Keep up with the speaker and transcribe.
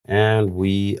And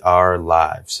we are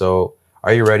live. So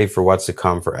are you ready for what's to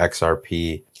come for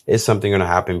XRP? Is something going to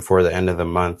happen before the end of the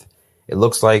month? It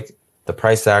looks like the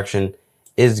price action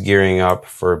is gearing up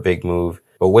for a big move,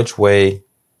 but which way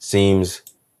seems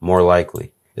more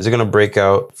likely? Is it going to break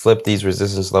out, flip these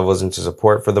resistance levels into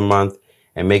support for the month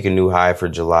and make a new high for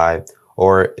July?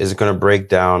 Or is it going to break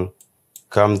down,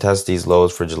 come test these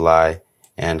lows for July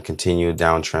and continue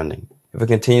downtrending? If it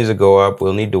continues to go up,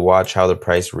 we'll need to watch how the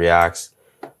price reacts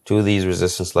to these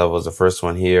resistance levels, the first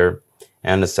one here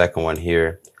and the second one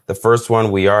here. The first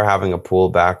one, we are having a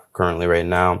pullback currently right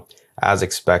now, as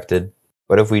expected.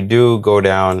 But if we do go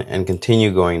down and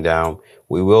continue going down,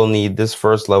 we will need this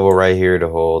first level right here to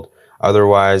hold.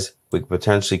 Otherwise, we could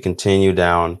potentially continue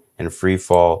down and free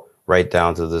fall right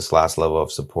down to this last level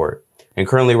of support. And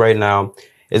currently right now,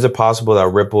 is it possible that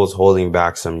Ripple is holding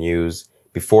back some news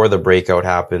before the breakout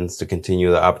happens to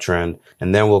continue the uptrend?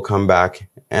 And then we'll come back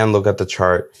and look at the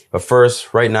chart. But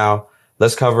first, right now,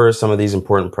 let's cover some of these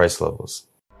important price levels.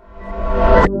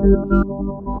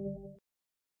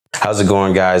 How's it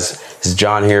going, guys? It's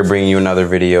John here bringing you another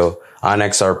video on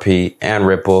XRP and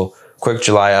Ripple. Quick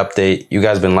July update. You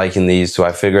guys been liking these, so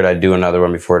I figured I'd do another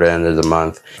one before the end of the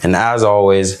month. And as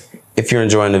always, if you're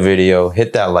enjoying the video,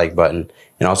 hit that like button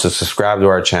and also subscribe to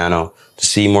our channel to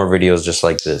see more videos just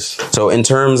like this. So in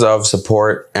terms of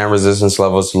support and resistance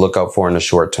levels to look out for in the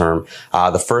short term,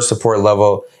 the first support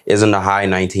level is in the high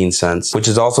 19 cents, which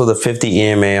is also the 50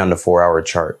 EMA on the 4-hour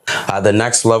chart. The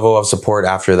next level of support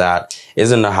after that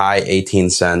is in the high 18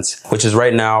 cents, which is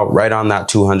right now right on that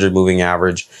 200 moving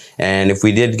average. And if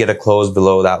we did get a close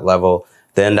below that level,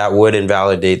 then that would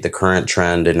invalidate the current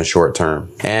trend in the short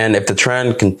term. And if the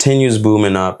trend continues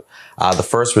booming up, the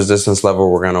first resistance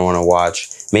level we're going to want to watch,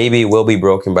 maybe it will be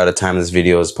broken by the time this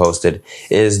video is posted,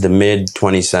 is the mid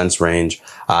 20 cents range.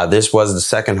 This was the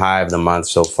second high of the month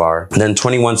so far. And then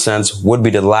 21 cents would be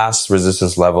the last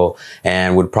resistance level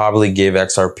and would probably give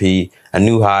XRP a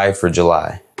new high for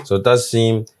July. So it does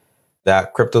seem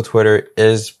that crypto Twitter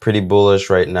is pretty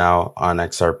bullish right now on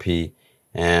XRP.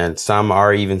 And some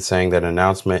are even saying that an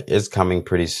announcement is coming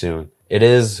pretty soon. It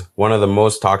is one of the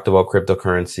most talked about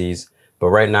cryptocurrencies. But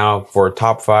right now, for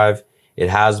top 5, it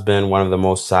has been one of the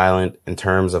most silent in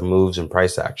terms of moves and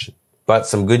price action. But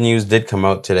some good news did come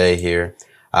out today here.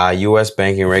 U.S.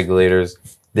 banking regulators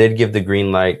did give the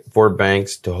green light for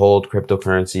banks to hold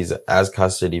cryptocurrencies as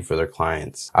custody for their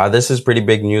clients. This is pretty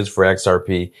big news for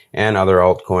XRP and other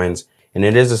altcoins, and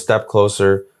it is a step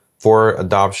closer for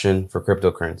adoption for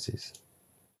cryptocurrencies.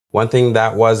 One thing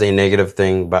that was a negative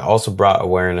thing, but also brought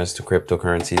awareness to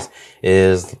cryptocurrencies,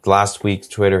 is last week's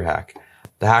Twitter hack.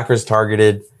 The hackers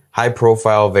targeted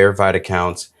high-profile verified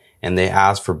accounts, and they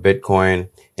asked for Bitcoin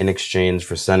in exchange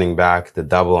for sending back the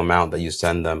double amount that you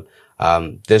send them.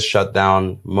 This shut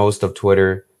down most of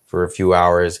Twitter for a few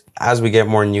hours. As we get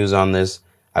more news on this,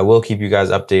 I will keep you guys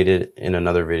updated in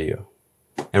another video.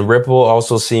 And Ripple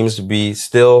also seems to be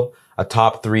still a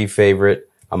top 3 favorite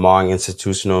among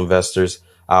institutional investors.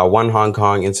 One Hong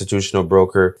Kong institutional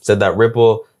broker said that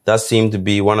Ripple does seem to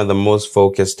be one of the most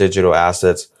focused digital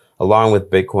assets, along with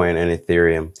Bitcoin and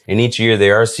Ethereum. And each year they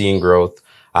are seeing growth,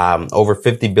 over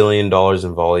 $50 billion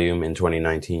in volume in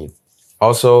 2019.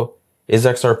 Also, is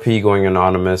XRP going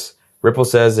anonymous? Ripple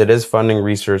says it is funding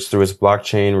research through its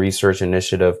blockchain research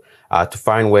initiative to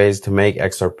find ways to make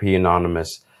XRP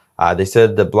anonymous. They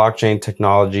said the blockchain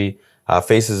technology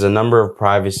faces a number of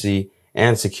privacy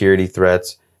and security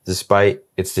threats despite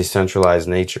its decentralized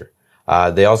nature.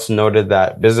 They also noted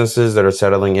that businesses that are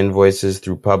settling invoices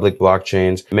through public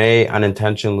blockchains may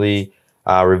unintentionally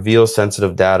reveal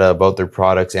sensitive data about their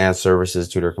products and services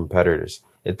to their competitors.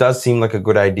 It does seem like a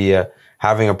good idea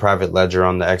having a private ledger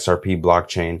on the XRP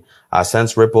blockchain,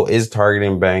 since Ripple is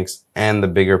targeting banks and the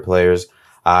bigger players,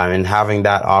 and having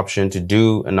that option to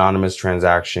do anonymous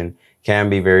transaction can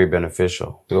be very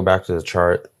beneficial. Go back to the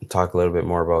chart and talk a little bit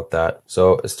more about that.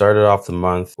 So it started off the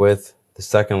month with the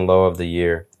second low of the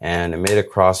year, and it made a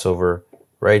crossover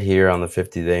right here on the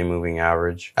 50-day moving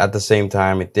average. At the same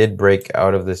time, it did break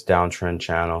out of this downtrend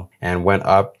channel and went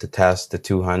up to test the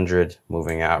 200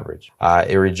 moving average.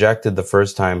 It rejected the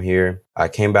first time here,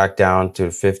 came back down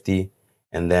to 50,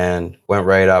 and then went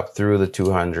right up through the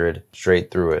 200,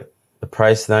 straight through it. The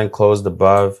price then closed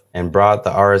above and brought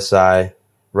the RSI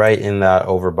right in that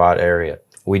overbought area.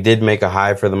 We did make a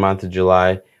high for the month of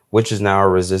July, which is now a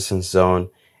resistance zone.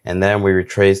 And then we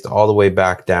retraced all the way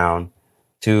back down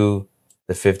to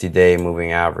the 50-day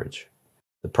moving average.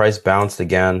 The price bounced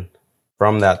again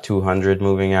from that 200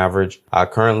 moving average.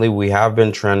 Currently, we have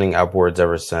been trending upwards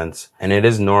ever since, and it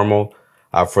is normal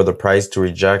for the price to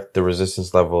reject the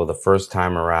resistance level the first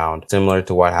time around, similar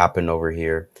to what happened over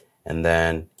here, and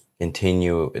then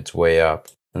continue its way up.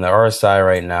 And the RSI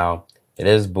right now, it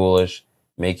is bullish,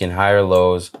 making higher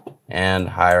lows and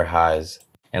higher highs.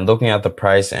 And looking at the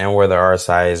price and where the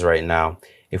RSI is right now,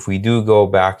 if we do go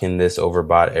back in this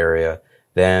overbought area,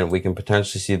 then we can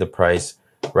potentially see the price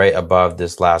right above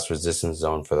this last resistance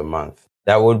zone for the month.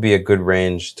 That would be a good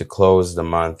range to close the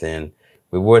month in.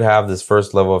 We would have this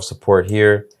first level of support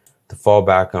here to fall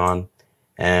back on,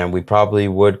 and we probably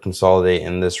would consolidate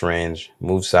in this range,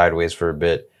 move sideways for a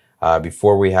bit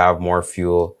before we have more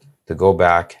fuel to go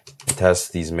back and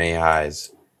test these May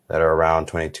highs that are around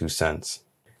 22 cents.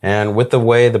 And with the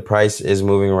way the price is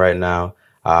moving right now,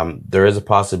 there is a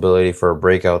possibility for a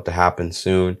breakout to happen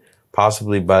soon,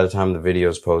 possibly by the time the video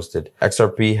is posted.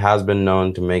 XRP has been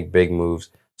known to make big moves,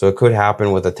 so it could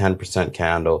happen with a 10%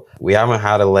 candle. We haven't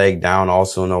had a leg down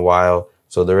also in a while,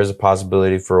 so there is a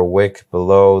possibility for a wick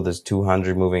below this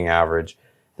 200 moving average,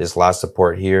 this last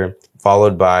support here,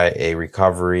 followed by a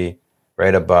recovery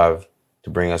right above to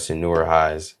bring us to newer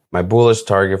highs. My bullish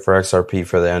target for XRP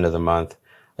for the end of the month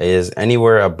is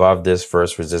anywhere above this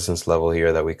first resistance level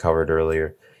here that we covered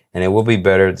earlier. And it will be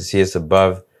better to see us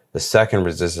above the second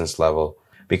resistance level,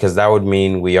 because that would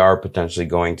mean we are potentially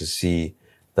going to see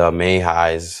the May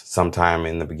highs sometime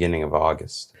in the beginning of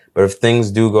August. But if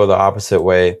things do go the opposite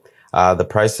way, the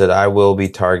price that I will be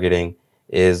targeting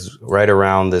is right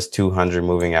around this 200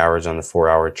 moving average on the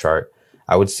 4-hour chart.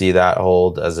 I would see that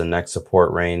hold as the next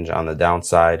support range on the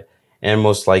downside, and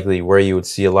most likely where you would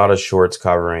see a lot of shorts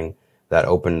covering that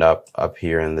opened up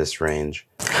here in this range.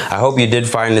 I hope you did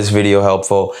find this video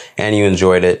helpful and you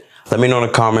enjoyed it. Let me know in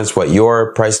the comments what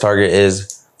your price target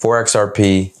is for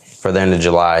XRP for the end of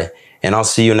July. And I'll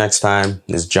see you next time.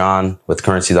 This is John with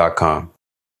Currency.com.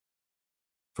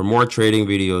 For more trading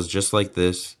videos just like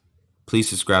this, please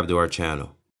subscribe to our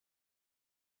channel.